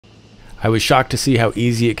I was shocked to see how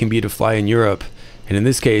easy it can be to fly in Europe, and in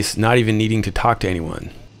this case, not even needing to talk to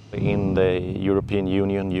anyone. In the European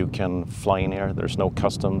Union, you can fly in here. There's no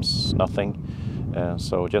customs, nothing.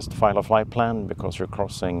 So just file a flight plan because you're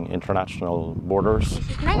crossing international borders. This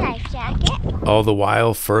is my life jacket. All the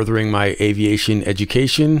while furthering my aviation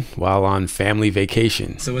education while on family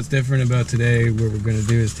vacation. So what's different about today, what we're going to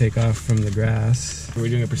do is take off from the grass. We're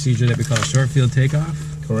doing a procedure that we call a short field takeoff.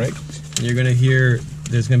 Correct. And you're going to hear,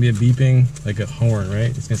 there's going to be a beeping, like a horn, right?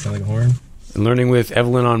 It's going to sound like a horn. And learning with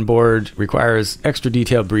Evelyn on board requires extra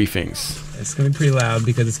detailed briefings. It's going to be pretty loud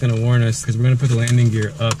because it's going to warn us, because we're going to put the landing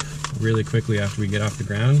gear up really quickly after we get off the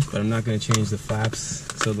ground, but I'm not going to change the flaps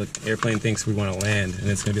so the airplane thinks we want to land, and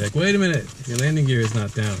it's going to be like, wait a minute, your landing gear is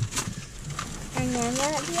not down. And then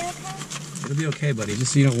will it be okay? It'll be okay, buddy,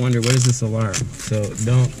 just so you don't wonder, what is this alarm? So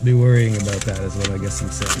don't be worrying about that is what I guess I'm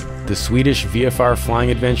saying. The Swedish VFR flying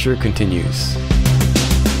adventure continues.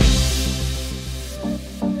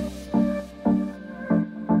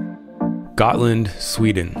 Gotland,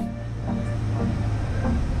 Sweden.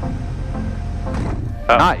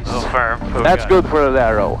 Oh, nice. Firm. That's good for the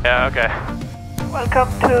arrow. Yeah, okay. Welcome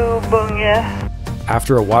to Bunge.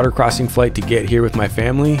 After a water crossing flight to get here with my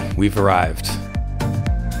family, we've arrived.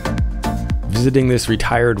 Visiting this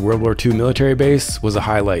retired World War II military base was a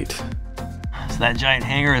highlight. So that giant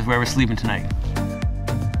hangar is where we're sleeping tonight.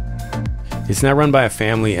 It's now run by a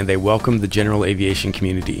family and they welcome the general aviation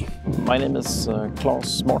community. My name is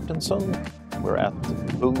Claes Martinsson. We're at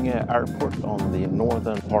Bunge Airport on the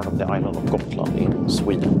northern part of the island of Gotland in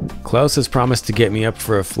Sweden. Klaus has promised to get me up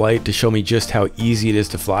for a flight to show me just how easy it is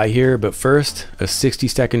to fly here, but first, a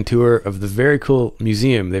 60-second tour of the very cool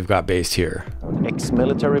museum they've got based here.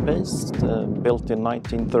 Ex-military base, built in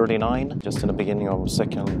 1939, just in the beginning of the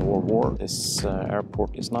Second World War. This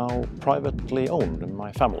airport is now privately owned by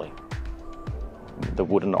my family. The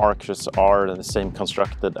wooden arches are the same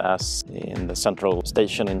constructed as in the central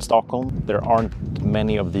station in Stockholm. There aren't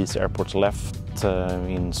many of these airports left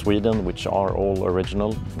in Sweden, which are all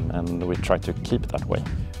original, and we try to keep it that way.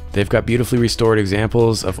 They've got beautifully restored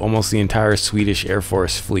examples of almost the entire Swedish Air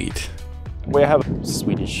Force fleet. We have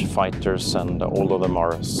Swedish fighters and all of them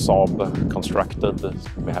are Saab constructed.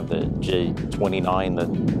 We have the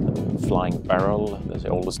J-29, the flying barrel, the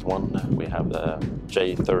oldest one. We have the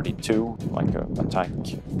J-32, like an attack.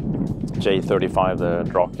 J-35, the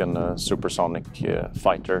Draken supersonic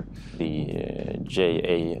fighter. The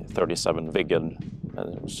JA-37 Viggen,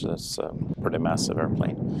 which is a pretty massive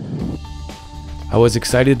airplane. I was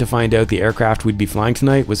excited to find out the aircraft we'd be flying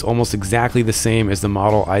tonight was almost exactly the same as the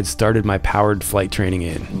model I'd started my powered flight training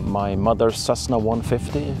in. My mother's Cessna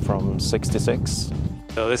 150 from '66.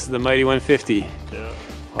 So this is the mighty 150. Yeah.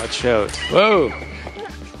 Watch out. Whoa!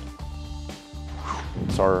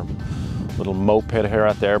 It's our little moped here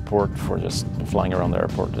at the airport for just flying around the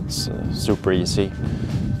airport. It's super easy.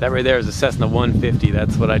 That right there is a Cessna 150.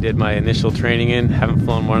 That's what I did my initial training in. Haven't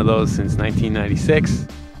flown one of those since 1996.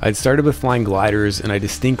 I'd started with flying gliders, and I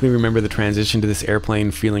distinctly remember the transition to this airplane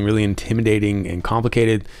feeling really intimidating and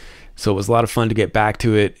complicated, so it was a lot of fun to get back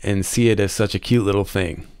to it and see it as such a cute little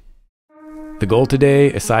thing. The goal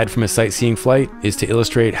today, aside from a sightseeing flight, is to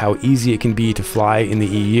illustrate how easy it can be to fly in the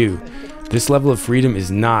EU. This level of freedom is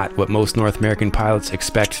not what most North American pilots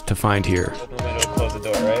expect to find here. Open the window, close the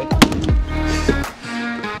door, right?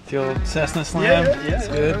 The old Cessna slam? Yeah. That's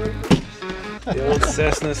good. The old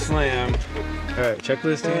Cessna slam. Alright,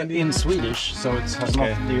 checklist Andy? In Swedish, so it has not,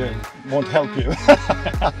 it won't help you.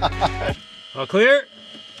 All clear?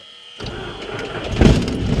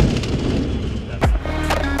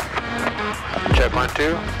 Check 1,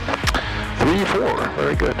 2. 3, 4.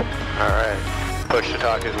 Very good. Alright. Push to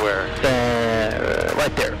talk is where?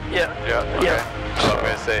 Right there. Yeah. Yeah. Okay. Yeah. So I'm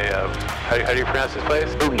going to say, how do you pronounce this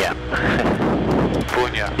place? Bunge.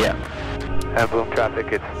 Bunge. Yeah. And boom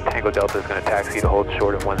traffic, it's Tango Delta is going to taxi to hold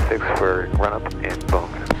short of 16 for run-up in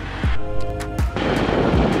Bunge.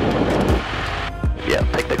 Yeah,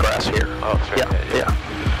 take the grass here. Oh, sure. Yeah.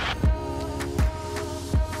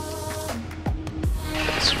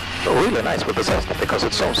 It's really nice with the Cessna because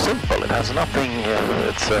it's so simple. It has nothing,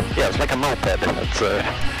 it's like a moped. It's,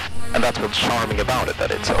 and that's what's charming about it,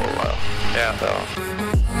 that it's all,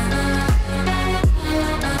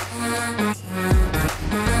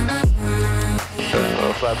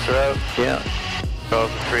 flaps are out. Yeah.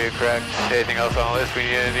 Both 3 are correct. Anything else on the list we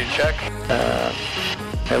need to check?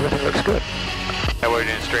 Everything looks good. And we're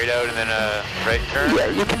doing straight out and then a right turn? Yeah,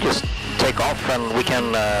 you can just take off and we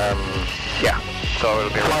can, so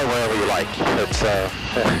it'll be fly wherever you like. It's,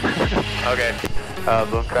 Okay.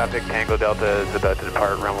 Boom traffic, Tango Delta is about to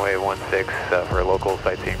depart runway 16 for a local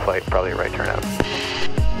sightseeing flight, probably a right turn out.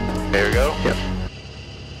 There we go.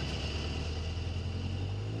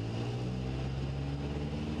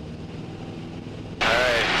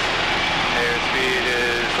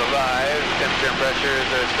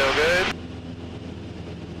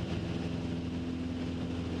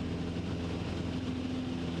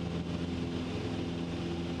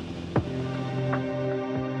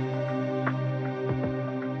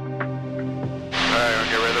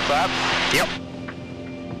 Yep.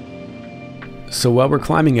 So while we're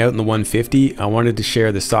climbing out in the 150, I wanted to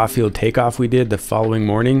share the soft field takeoff we did the following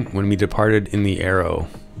morning when we departed in the Arrow.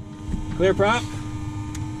 Clear prop.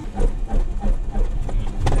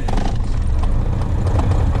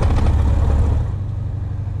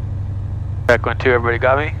 Check 1, 2, everybody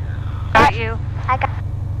got me? Got you. I got.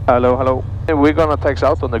 Hello, hello. We're gonna taxi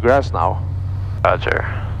out on the grass now. Roger.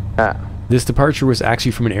 Yeah. This departure was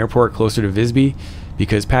actually from an airport closer to Visby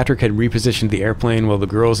because Patrick had repositioned the airplane while the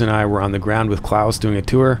girls and I were on the ground with Klaus doing a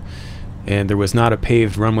tour, and there was not a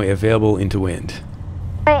paved runway available into wind.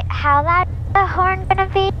 Wait, how loud is the horn gonna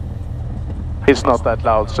be? It's not that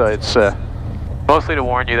loud, so it's Mostly to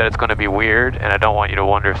warn you that it's going to be weird, and I don't want you to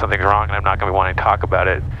wonder if something's wrong, and I'm not going to be wanting to talk about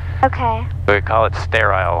it. Okay. We call it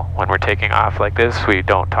sterile. When we're taking off like this, we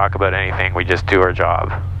don't talk about anything, we just do our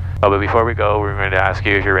job. Oh, but before we go, we're going to ask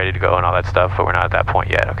you if you're ready to go and all that stuff, but we're not at that point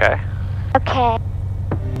yet, okay? Okay.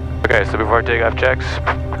 Okay, so before takeoff checks,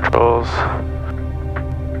 controls,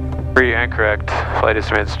 free and correct, flight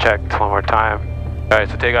instruments checked one more time. Alright,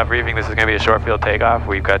 so takeoff briefing, this is going to be a short field takeoff.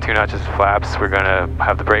 We've got 2 notches of flaps, we're going to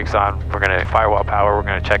have the brakes on, we're going to firewall power, we're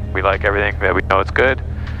going to check we like everything, that we know it's good.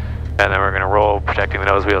 And then we're going to roll, protecting the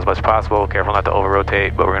nose wheel as much as possible, careful not to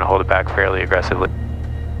over-rotate, but we're going to hold it back fairly aggressively.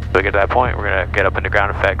 So we get to that point, we're going to get up into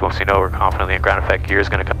ground effect. Once we know we're confidently in ground effect, gear is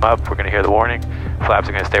going to come up, we're going to hear the warning, flaps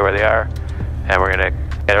are going to stay where they are, and we're going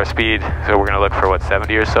to get our speed. So we're going to look for what,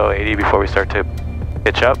 70 or so, 80 before we start to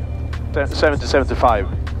pitch up? 70, 75.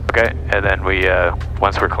 Okay, and then we,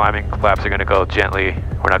 once we're climbing, flaps are going to go gently,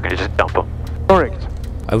 we're not going to just dump them. Correct.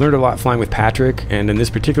 I learned a lot flying with Patrick, and in this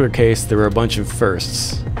particular case, there were a bunch of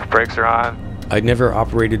firsts. Brakes are on, I'd never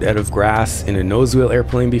operated out of grass in a nose wheel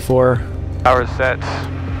airplane before. power's set,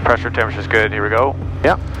 pressure temperature's good, here we go.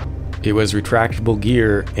 Yeah. It was retractable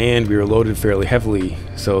gear, and we were loaded fairly heavily,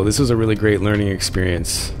 so this was a really great learning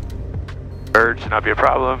experience. Bird should not be a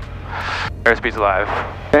problem. Airspeed's alive.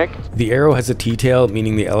 Check. The Arrow has a T-tail,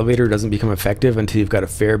 meaning the elevator doesn't become effective until you've got a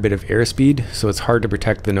fair bit of airspeed, so it's hard to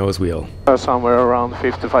protect the nose wheel. Somewhere around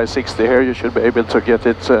 55, 60 here, you should be able to get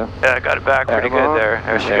it. Yeah, I got it back pretty good there.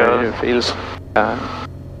 There she goes. It feels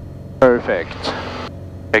perfect.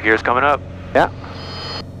 Big gear's coming up. Yeah.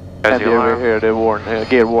 There's And the you alarm. hear the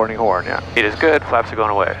gear warning horn, yeah. Speed is good, flaps are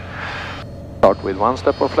going away. Start with 1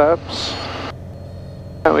 step of flaps.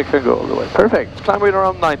 And we can go all the way. Perfect. Climb with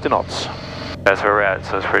around 90 knots. That's where we're at,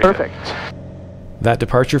 so it's pretty Perfect. good. That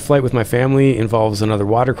departure flight with my family involves another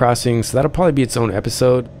water crossing, so that'll probably be its own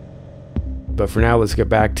episode. But for now, let's get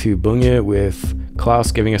back to Bunge with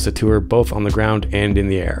Klaus giving us a tour both on the ground and in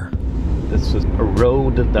the air. This is a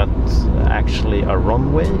road that's actually a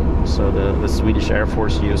runway, so the Swedish Air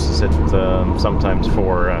Force uses it sometimes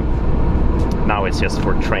for, now it's just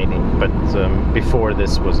for training, but before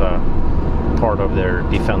this was a part of their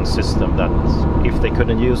defense system that if they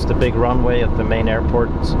couldn't use the big runway at the main airport,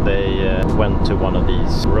 they went to one of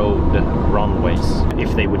these road runways.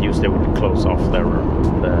 If they would use, they would close off the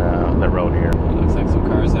road here. It looks like some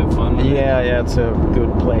cars have fun with it. Yeah, it's a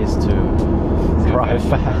good place to drive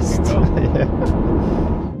fast.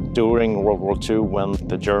 During World War II, when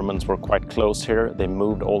the Germans were quite close here, they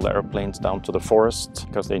moved all the airplanes down to the forest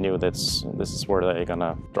because they knew this is where they're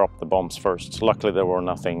gonna drop the bombs first. Luckily, there were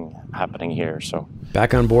nothing happening here, so.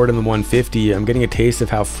 Back on board in the 150, I'm getting a taste of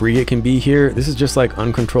how free it can be here. This is just like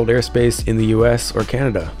uncontrolled airspace in the US or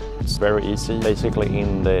Canada. It's very easy. Basically,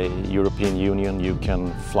 in the European Union, you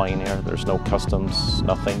can fly in here. There's no customs,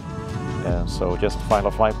 nothing. So just file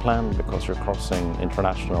a flight plan because you're crossing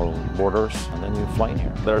international borders and then you fly in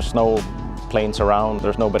here. There's no planes around,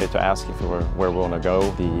 there's nobody to ask if where we want to go.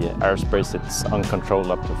 The airspace, it's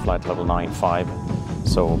uncontrolled up to flight level 9.5.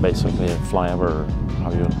 So basically fly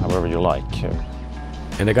however you like.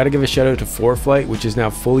 And I gotta give a shout out to 4Flight, which is now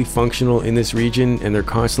fully functional in this region, and they're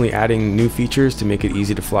constantly adding new features to make it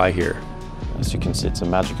easy to fly here. As you can see, it's a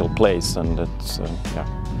magical place and it's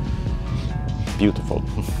beautiful.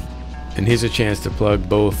 And here's a chance to plug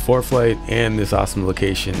both 4Flight and this awesome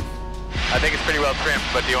location. I think it's pretty well trimmed,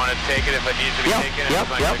 but do you want to take it if it needs to be taken? Yep,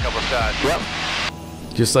 a couple shots. Yep.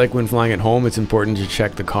 Just like when flying at home, it's important to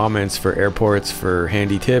check the comments for airports for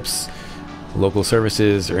handy tips, local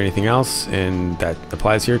services, or anything else, and that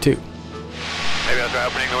applies here too. Maybe I'll try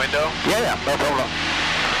opening the window? Yeah, no problem.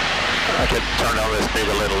 I can turn down the speed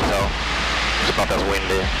a little so it's not as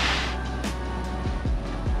windy.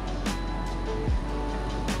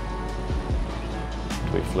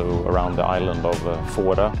 We flew around the island of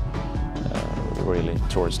Fora, really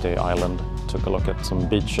towards the island. Took a look at some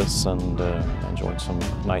beaches and enjoyed some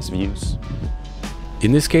nice views.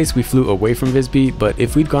 In this case, we flew away from Visby, but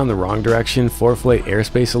if we'd gone the wrong direction, for-flight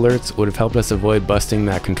airspace alerts would have helped us avoid busting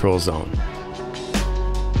that control zone.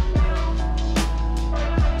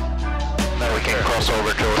 Now we can cross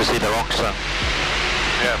over to see the rocks.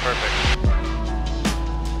 Yeah, perfect.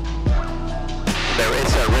 There is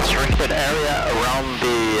a restricted area around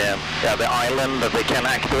the island that they can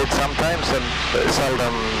activate sometimes, and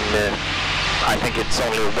seldom. I think it's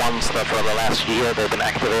only once that for the last year they've been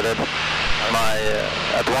activated.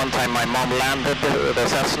 At one time my mom landed the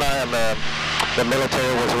Cessna and the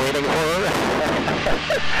military was waiting for her.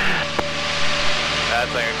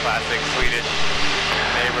 That's like a classic Swedish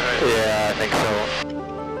neighborhood. Yeah, I think so.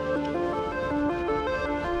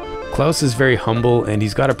 Klaus is very humble and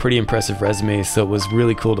he's got a pretty impressive resume, so it was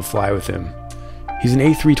really cool to fly with him. He's an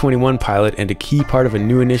A321 pilot and a key part of a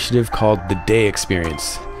new initiative called the Day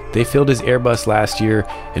Experience. They filled his Airbus last year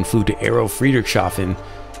and flew to Aero Friedrichshafen,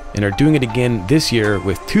 and are doing it again this year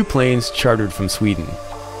with 2 planes chartered from Sweden.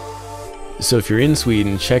 So if you're in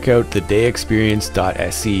Sweden, check out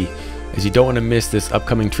thedayexperience.se, as you don't want to miss this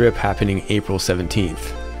upcoming trip happening April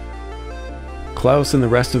 17th. Klaus and the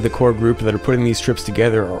rest of the core group that are putting these trips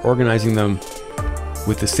together are organizing them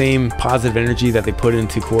with the same positive energy that they put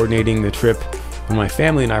into coordinating the trip when my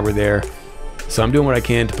family and I were there. So I'm doing what I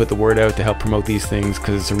can to put the word out to help promote these things,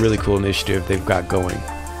 because it's a really cool initiative they've got going.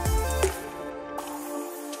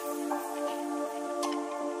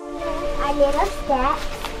 Our little steps.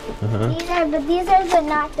 These are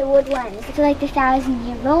not the wood ones. It's like the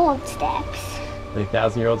 1,000-year-old steps. Like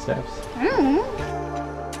 1,000-year-old steps?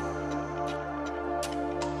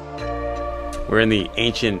 We're in the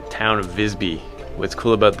ancient town of Visby. What's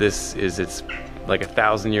cool about this is it's like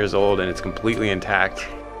 1,000 years old and it's completely intact,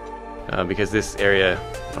 because this area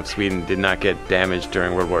of Sweden did not get damaged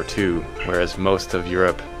during World War II, whereas most of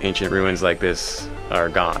Europe, ancient ruins like this are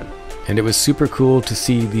gone. And it was super cool to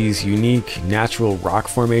see these unique natural rock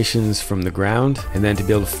formations from the ground, and then to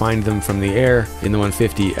be able to find them from the air in the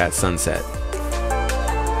 150 at sunset.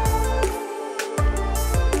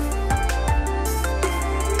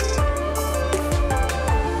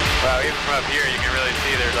 Wow, even from up here you can really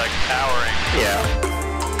see they're like towering.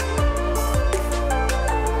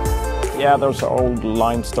 Yeah, those are old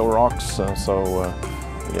limestone rocks, so I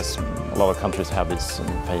guess a lot of countries have these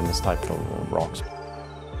famous type of rocks.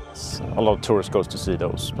 A lot of tourists go to see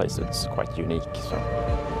those places. It's quite unique. So.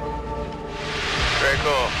 Very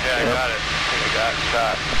cool. Yeah, I got it. I think I got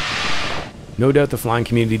shot. No doubt the flying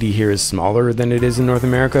community here is smaller than it is in North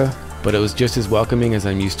America, but it was just as welcoming as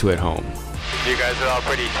I'm used to at home. You guys are all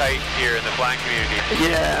pretty tight here in the flying community.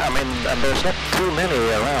 Yeah, I mean, and there's not too many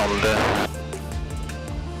around.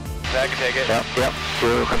 I can take it. Yep.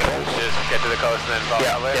 Zero controls. Just get to the coast and then follow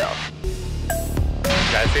that way. Yeah.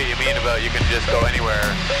 I see what you mean about you can just go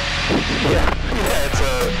anywhere. Yeah, it's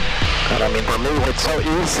and I mean, for me, it's so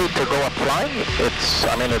easy to go up flying. It's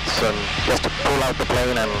just to pull out the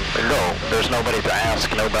plane and go. There's nobody to ask,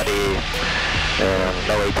 nobody,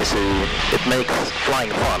 no ATC. It makes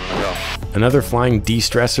flying fun. So. Another flying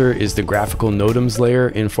de-stressor is the graphical NOTAMs layer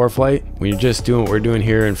in ForeFlight. When you're just doing what we're doing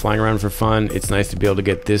here and flying around for fun, it's nice to be able to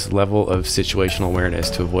get this level of situational awareness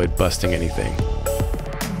to avoid busting anything.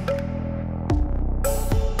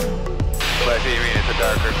 But I see what you mean, it's a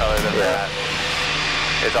darker color than that.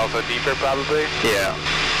 It's also deeper probably? Yeah.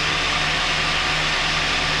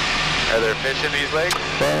 Are there fish in these lakes?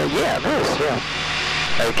 Yeah, there is, yeah.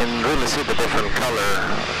 You can really see the different color.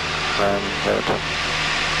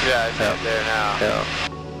 Yeah, I see it there now. Yeah.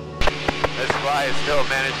 This fly has still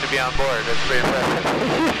managed to be on board. That's pretty impressive.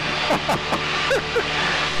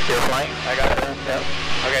 You're flying? I got it. Yeah.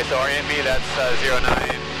 Okay, so orient me, that's 09.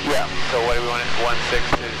 Yeah. So what do we want?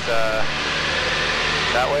 16 is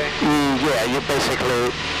that way? Yeah, you're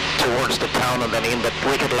basically towards the town and then in, but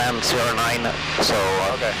we could land 09, so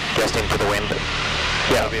just into the wind.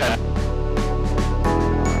 Yeah.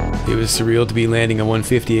 It was surreal to be landing a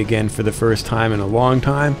 150 again for the first time in a long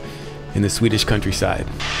time in the Swedish countryside.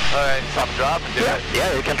 Alright, stop and drop and do it.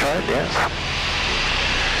 Yeah, you can try it, yes.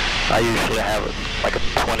 I usually have like a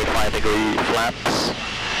 25-degree flaps.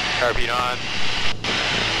 Carpine on.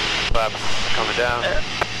 Flaps coming down.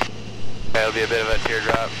 That'll be a bit of a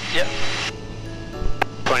teardrop. Yeah.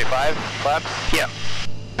 25 flaps? Yeah.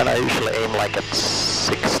 And I usually aim like at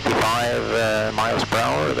 65 miles per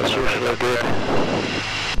hour. That's usually good.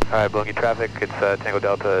 Alright, Bunge traffic. It's Tango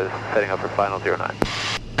Delta setting up for final 09.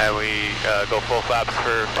 And we go full flaps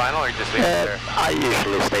for final, or you just leave it there? I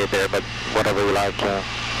usually stay there, but whatever you like.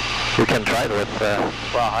 You can try it with...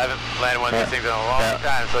 well, I haven't landed one of these things in a long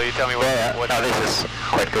time, so you tell me what... No, this is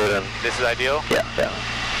quite good. And this is ideal? Yeah.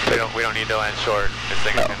 We don't need to land short. This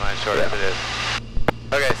thing can land short as it is.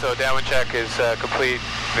 Okay, so downwind check is complete.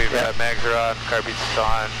 We've mags are on, carbeats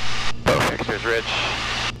on, mixture's rich.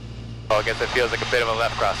 Oh, I guess it feels like a bit of a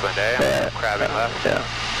left crosswind, eh? Yeah. Crabbing left. Yeah.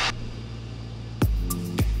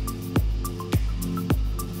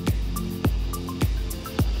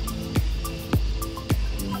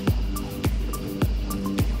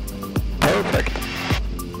 Perfect.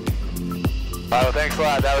 Well, thanks a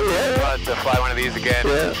lot. That was really fun to fly one of these again.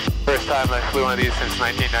 Yeah. First time I flew one of these since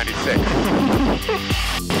 1996.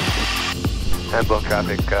 And blown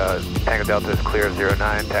traffic, Tango Delta is clear of 09,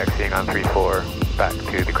 taxiing on 34, back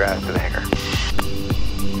to the grass to the hangar.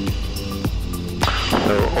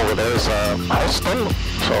 So over there is a hostel,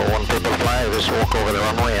 so when people fly, they just walk over the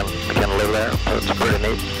runway and you can live there, so it's pretty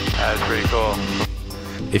neat. That's pretty cool.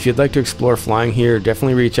 If you'd like to explore flying here,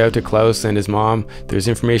 definitely reach out to Klaus and his mom. There's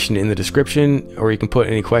information in the description, or you can put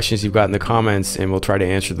any questions you've got in the comments and we'll try to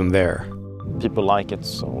answer them there. People like it,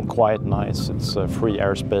 so quiet, nice. It's free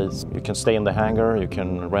airspace. You can stay in the hangar, you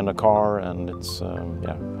can rent a car, and it's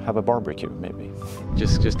yeah, have a barbecue maybe.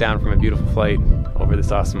 Just down from a beautiful flight over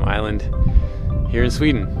this awesome island here in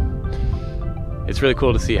Sweden. It's really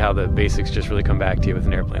cool to see how the basics just really come back to you with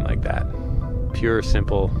an airplane like that. Pure,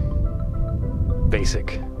 simple,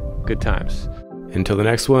 basic. Good times. Until the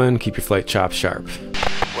next one, keep your flight chops sharp.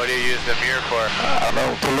 What do you use the mirror for? I don't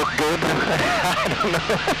know, to look good. I don't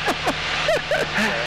know.